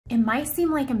It might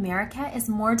seem like America is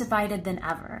more divided than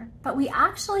ever, but we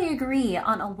actually agree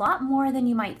on a lot more than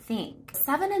you might think.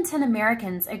 7 in 10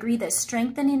 Americans agree that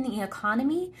strengthening the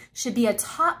economy should be a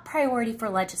top priority for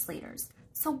legislators.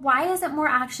 So why isn't more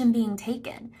action being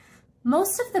taken?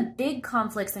 Most of the big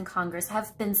conflicts in Congress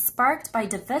have been sparked by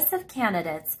divisive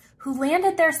candidates who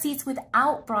landed their seats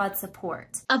without broad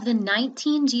support. Of the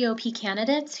 19 GOP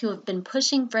candidates who have been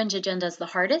pushing fringe agendas the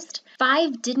hardest,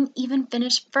 5 didn't even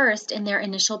finish first in their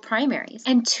initial primaries,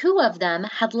 and 2 of them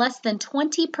had less than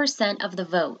 20% of the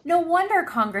vote. No wonder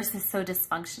Congress is so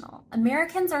dysfunctional.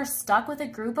 Americans are stuck with a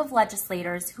group of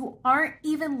legislators who aren't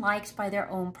even liked by their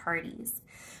own parties.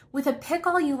 With a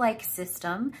pick-all-you-like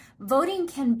system, voting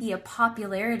can be a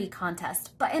popularity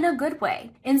contest, but in a good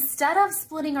way. Instead of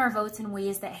splitting our votes in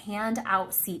ways that hand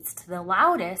out seats to the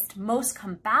loudest, most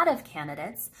combative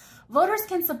candidates, voters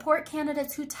can support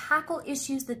candidates who tackle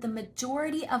issues that the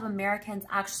majority of Americans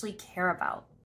actually care about.